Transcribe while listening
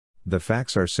The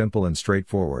facts are simple and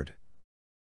straightforward.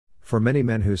 For many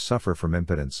men who suffer from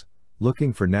impotence,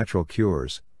 looking for natural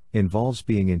cures involves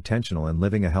being intentional and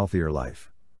living a healthier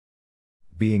life.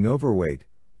 Being overweight,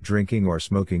 drinking or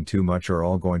smoking too much are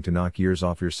all going to knock years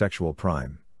off your sexual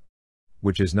prime.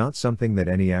 Which is not something that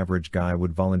any average guy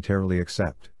would voluntarily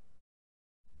accept.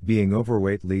 Being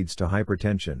overweight leads to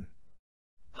hypertension,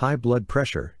 high blood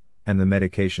pressure, and the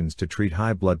medications to treat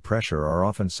high blood pressure are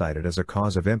often cited as a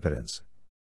cause of impotence.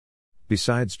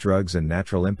 Besides drugs and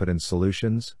natural impotence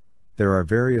solutions, there are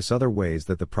various other ways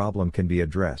that the problem can be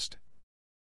addressed.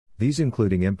 These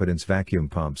including impotence vacuum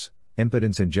pumps,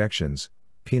 impotence injections,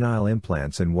 penile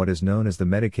implants and what is known as the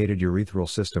medicated urethral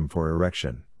system for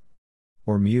erection,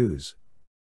 or Muse.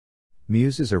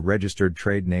 Muse is a registered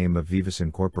trade name of Vivus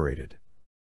Incorporated,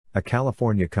 a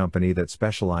California company that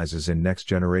specializes in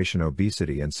next-generation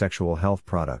obesity and sexual health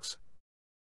products.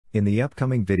 In the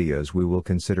upcoming videos we will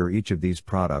consider each of these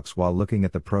products while looking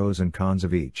at the pros and cons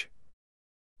of each.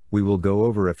 We will go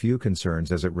over a few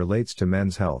concerns as it relates to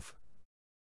men's health.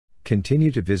 Continue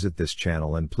to visit this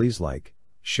channel and please like,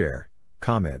 share,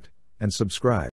 comment, and subscribe.